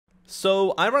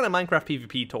So, I ran a Minecraft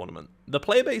PvP tournament. The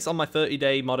player base on my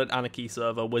 30-day modded Anarchy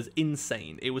server was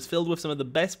insane. It was filled with some of the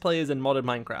best players in modded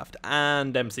Minecraft,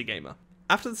 and MC Gamer.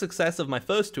 After the success of my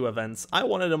first two events, I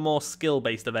wanted a more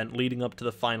skill-based event leading up to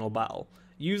the final battle.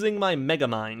 Using my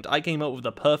Megamind, I came up with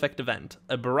the perfect event,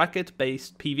 a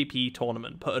bracket-based PvP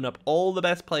tournament, putting up all the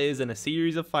best players in a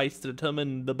series of fights to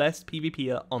determine the best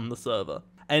PvPer on the server.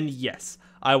 And yes,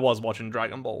 I was watching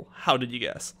Dragon Ball. How did you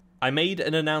guess? I made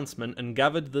an announcement and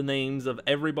gathered the names of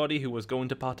everybody who was going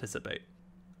to participate.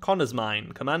 Connor's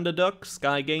Mine, Commander Duck,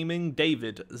 Sky Gaming,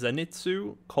 David,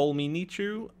 Zenitsu, Call Me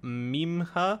Nichu,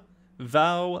 Mimha,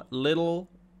 Vow, Little,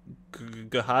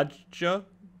 Gahaja?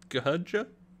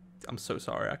 I'm so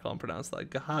sorry, I can't pronounce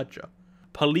that. Gahaja.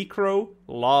 Polycro,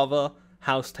 Lava,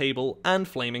 House Table, and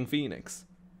Flaming Phoenix.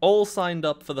 All signed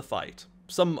up for the fight.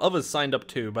 Some others signed up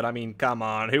too, but I mean, come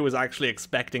on, who was actually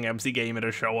expecting MC Gamer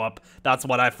to show up? That's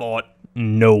what I thought.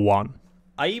 No one.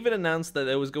 I even announced that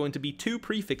there was going to be two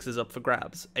prefixes up for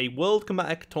grabs, a World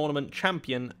Combatics Tournament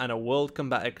Champion and a World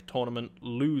Combatics Tournament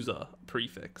Loser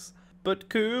prefix. But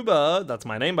Kuba, that's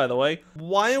my name by the way,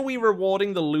 why are we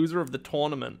rewarding the loser of the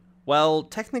tournament? Well,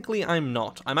 technically I'm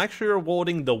not. I'm actually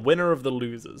rewarding the winner of the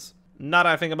losers. Now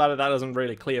that I think about it, that doesn't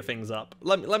really clear things up.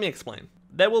 Let me explain.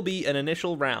 There will be an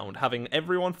initial round, having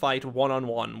everyone fight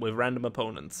one-on-one with random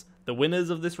opponents. The winners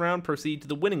of this round proceed to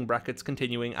the winning brackets,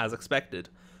 continuing as expected.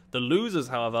 The losers,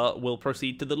 however, will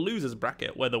proceed to the losers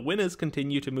bracket, where the winners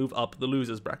continue to move up the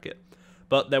losers bracket.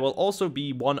 But there will also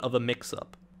be one other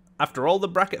mix-up. After all the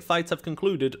bracket fights have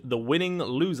concluded, the winning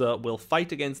loser will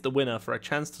fight against the winner for a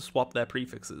chance to swap their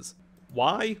prefixes.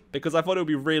 Why? Because I thought it would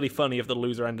be really funny if the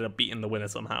loser ended up beating the winner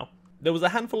somehow. There was a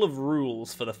handful of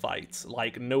rules for the fights,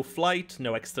 like no flight,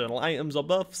 no external items or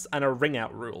buffs, and a ring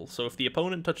out rule, so if the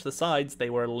opponent touched the sides, they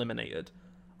were eliminated.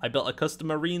 I built a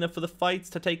custom arena for the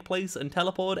fights to take place and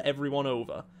teleport everyone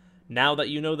over. Now that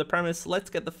you know the premise,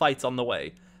 let's get the fights on the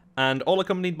way. And all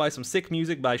accompanied by some sick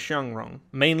music by Xiangrong,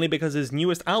 mainly because his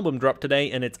newest album dropped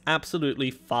today and it's absolutely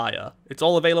fire. It's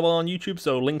all available on YouTube,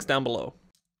 so links down below.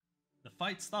 The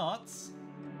fight starts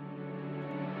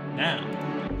now.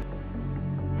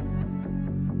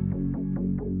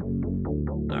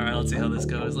 Alright, let's see how this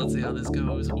goes.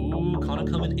 Ooh, Connor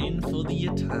coming in for the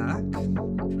attack.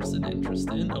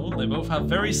 Interesting. Oh, they both have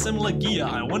very similar gear.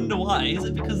 I wonder why. Is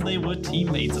it because they were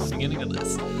teammates at the beginning of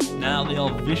this? Now they are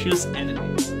vicious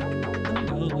enemies.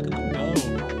 Look at them go.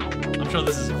 I'm sure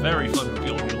this is very fun for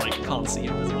people who, like, can't see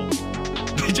invisible.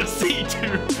 They just see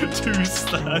two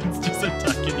stands just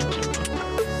attacking each other.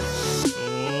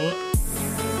 Oh.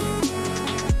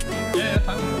 Yeah,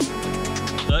 time.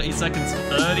 30 seconds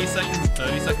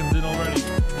in already.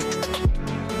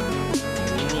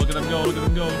 Ooh, look at them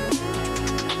go.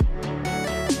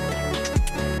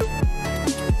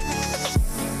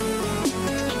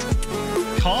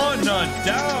 Connor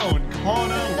down!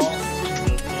 Connor lost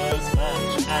the first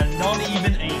match, and not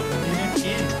even a minute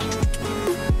in.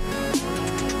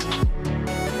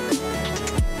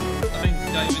 I think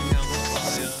David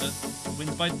counts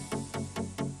wins by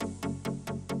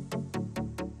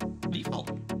default.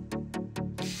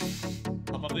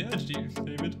 I'm up the edge to you,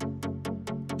 David.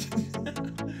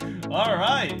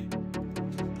 Alright!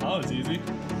 That was easy.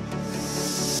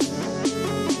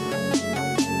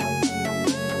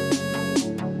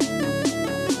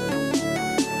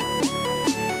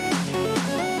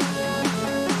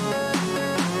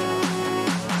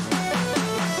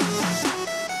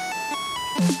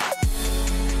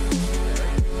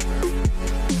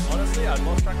 Honestly, I've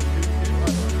lost track of who's doing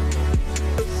what.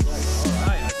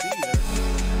 Alright, I see there's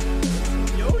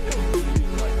yo-yo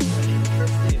moves, like very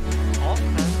interesting.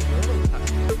 Offhand yo-yo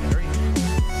tactics, very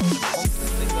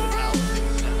constant thing that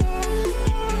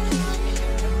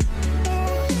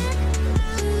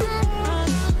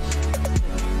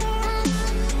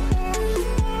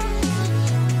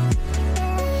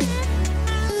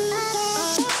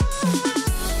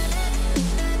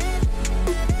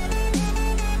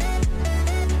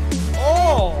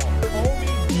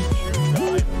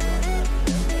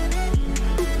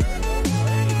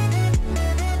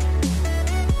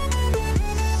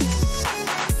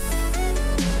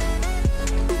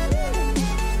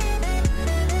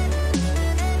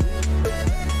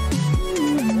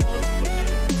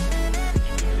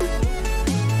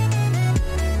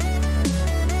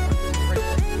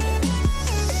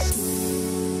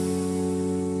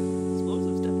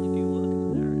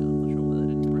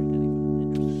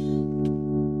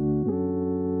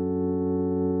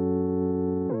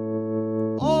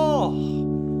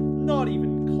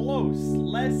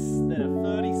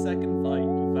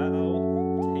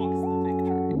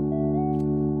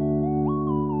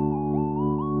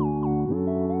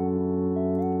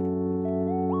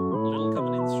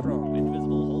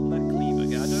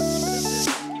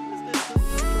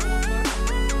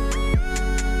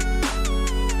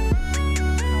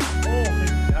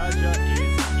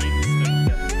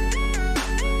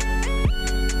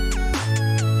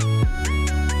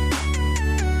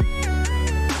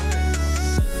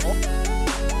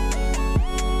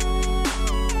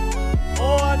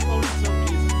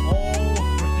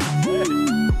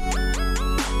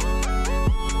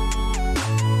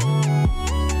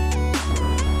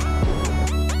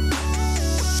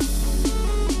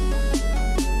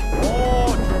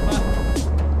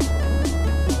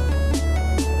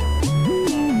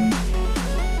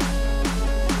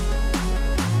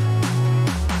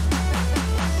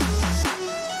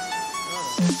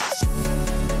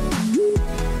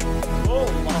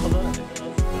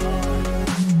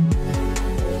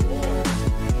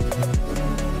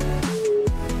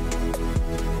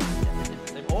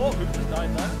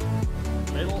right there.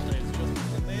 Middle is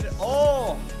just eliminated.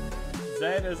 Oh!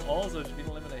 Zed has also just been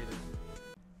eliminated.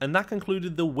 And that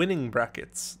concluded the winning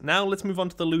brackets. Now let's move on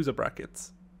to the loser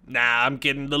brackets. Nah, I'm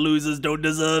kidding. The losers don't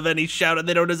deserve any shout out.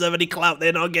 They don't deserve any clout.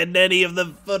 They're not getting any of the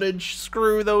footage.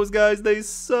 Screw those guys. They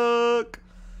suck.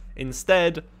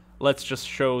 Instead, let's just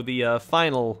show the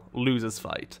final losers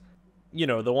fight. You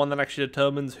know, the one that actually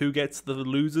determines who gets the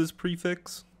losers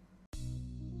prefix.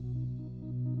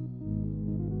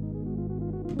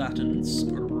 Buttons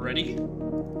ready.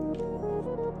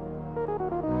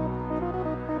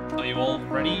 Are you all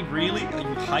ready? Really? Are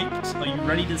you hyped? Are you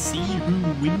ready to see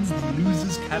who wins the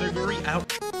losers category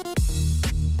out?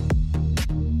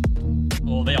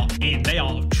 Oh, they are in. They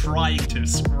are trying to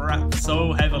scrap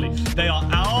so heavily. They are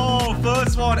out. Oh,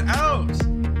 first one out.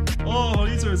 Oh,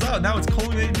 Lisa is out. Now it's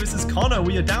Colgate versus Connor.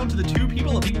 We are down to the two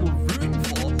people that people were rooting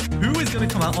for. Who is going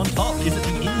to come out on top? Is it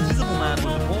the invisible man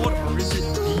with the board, or is it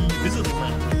the visible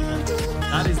man with the board?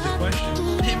 That is the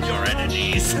question. Dim your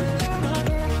energies.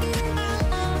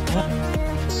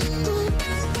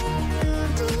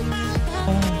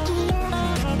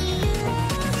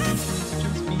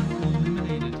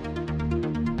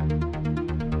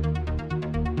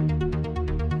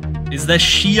 Is there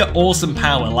sheer awesome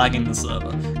power lagging the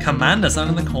server? Commander's out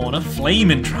in the corner,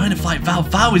 Flamin' trying to fight Val.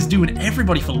 Val is doing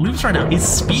everybody for loops right now. His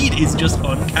speed is just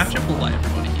uncatchable by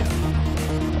everybody here.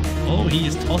 Oh, he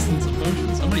is tossing some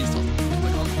potions. Somebody's tossing potions.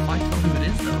 I can't quite tell who it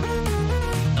is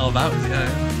though. Oh, Val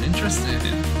is interested.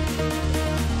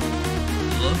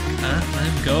 Look at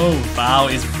them go. Val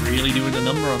is really doing the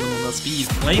number on them on their speed.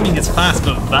 Flaming is fast,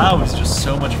 but Val is just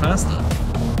so much faster.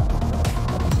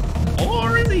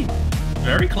 Or is he?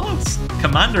 Very close.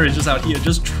 Commander is just out here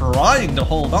just trying to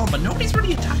hold on, but nobody's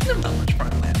really attacking him that much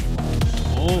right now.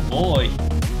 Oh boy.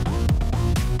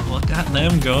 Look at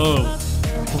them go.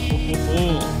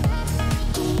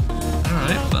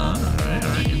 Alright,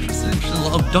 alright. Interesting. A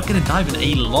lot of ducking and diving.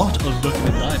 A lot of ducking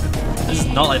and diving. This is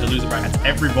not like the loser brackets.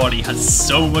 Everybody has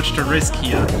so much to risk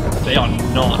here. They are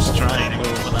not trying to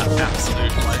go for that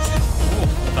absolute license. Oh,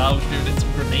 Valve doing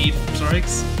some grenade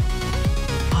strikes.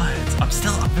 I'm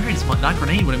very disappointed. That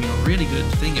grenade would have been a really good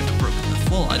thing if it broke in the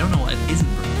fall. I don't know why it isn't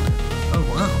broken. Oh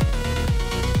wow.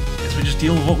 Guess we just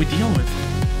deal with what we deal with.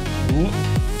 Whoop.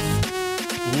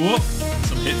 Whoop.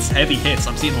 Some hits, heavy hits.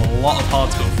 I'm seeing a lot of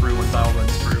hearts go through when Val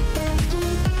runs through.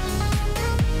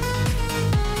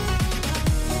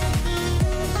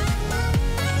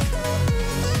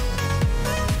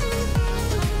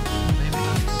 Maybe.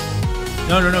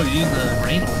 No, you're using the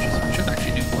rain launches, which should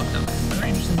actually do block damage. Very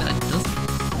interesting that it doesn't.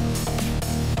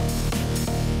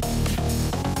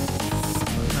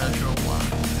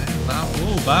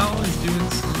 Oh, Val is doing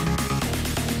some...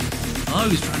 Oh,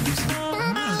 he's trying to do some...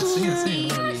 I see.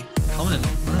 Nobody commented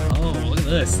on that. Oh, look at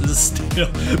this. This is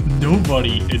still...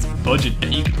 Nobody is budging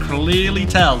it. You can clearly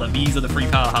tell that these are the three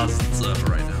powerhouses in the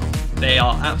server right now. They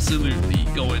are absolutely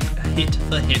going hit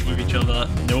for hit with each other.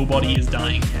 Nobody is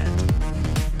dying yet.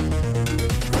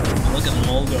 Look at them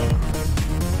all go.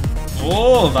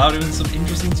 Oh, Val doing some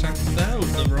interesting stuff there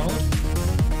with the rod.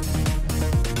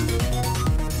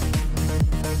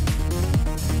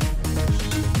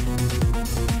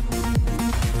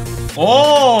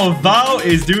 Oh, Val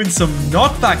is doing some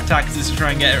knockback tactics to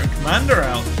try and get her commander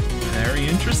out. Very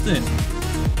interesting.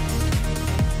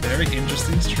 Very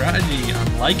interesting strategy.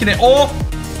 I'm liking it. Oh,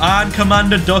 and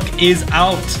Commander Duck is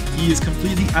out. He is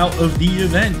completely out of the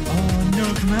event. Oh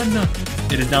no, Commander.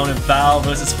 It is now in Val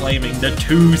versus Flaming, the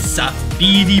two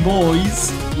speedy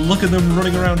boys. Look at them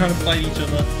running around trying to fight each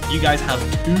other. You guys have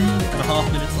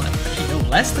 2.5 minutes left. Actually, no,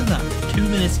 less than that. 2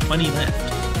 minutes 20 left.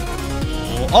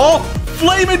 Oh,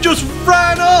 Flamin' just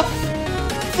ran off!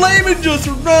 Flamin' just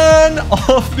ran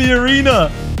off the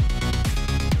arena!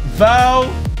 Val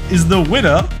is the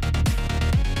winner.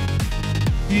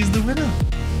 He's the winner.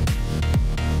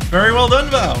 Very well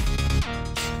done, Val.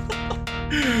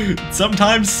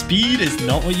 Sometimes speed is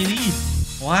not what you need.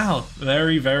 Wow,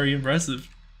 very, very impressive.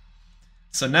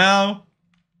 So now,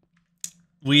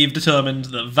 we've determined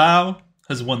that Val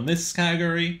has won this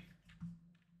category,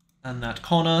 and that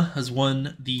Connor has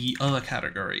won the other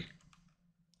category.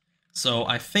 So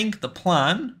I think the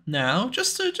plan now,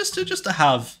 just to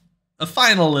have a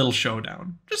final little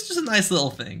showdown, just a nice little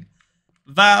thing.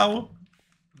 Val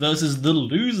versus the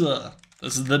loser.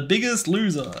 This is the biggest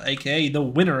loser, aka the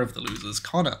winner of the losers,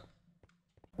 Connor.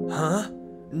 Huh?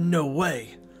 No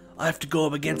way. I have to go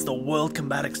up against the World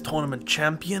Combatics Tournament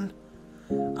champion?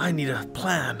 I need a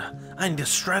plan. I need to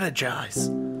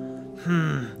strategize.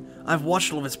 I've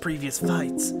watched all of his previous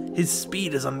fights. His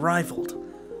speed is unrivaled.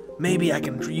 Maybe I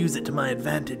can use it to my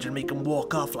advantage and make him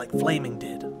walk off like Flaming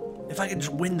did. If I can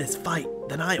just win this fight,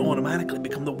 then I automatically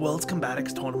become the World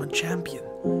Combatics Tournament champion.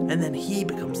 And then he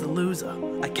becomes the loser.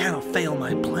 I cannot fail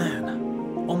my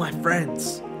plan. All my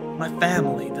friends, my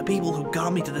family, the people who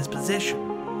got me to this position.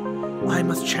 I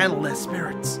must channel their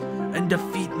spirits and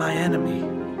defeat my enemy.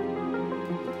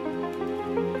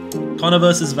 Connor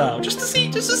versus Val, just to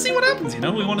see what happens. You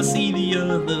know, we want to see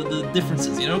the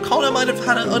differences. You know, Connor might have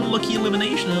had an unlucky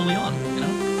elimination early on. You know.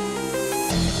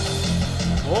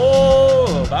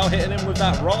 Oh, Val hitting him with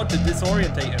that rod to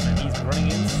disorientate him, and he's running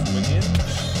in, swinging.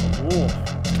 Oh,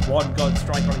 one god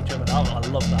strike on each other. I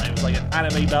love that. It was like an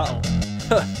anime battle.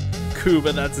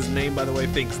 Kuba, that's his name by the way,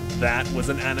 thinks that was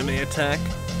an anime attack.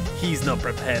 He's not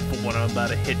prepared for what I'm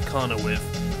about to hit Connor with.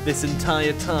 This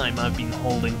entire time I've been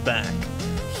holding back.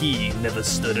 He never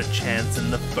stood a chance in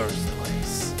the first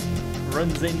place.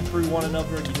 Runs in through one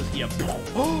another and you just hear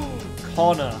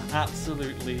Connor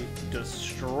absolutely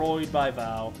destroyed by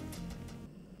Val.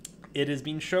 It has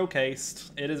been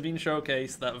showcased.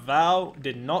 That Val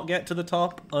did not get to the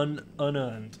top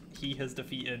unearned. He has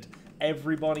defeated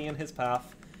everybody in his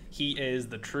path. He is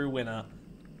the true winner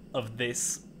of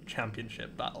this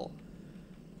championship battle.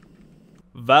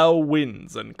 Val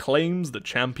wins and claims the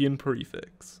champion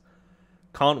prefix.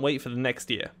 Can't wait for the next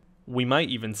year. We might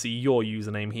even see your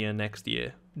username here next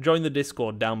year. Join the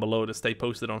Discord down below to stay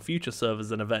posted on future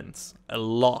servers and events. A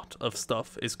lot of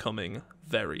stuff is coming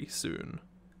very soon.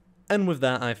 And with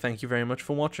that, I thank you very much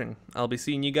for watching. I'll be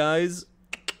seeing you guys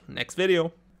next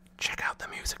video. Check out the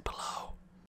music below.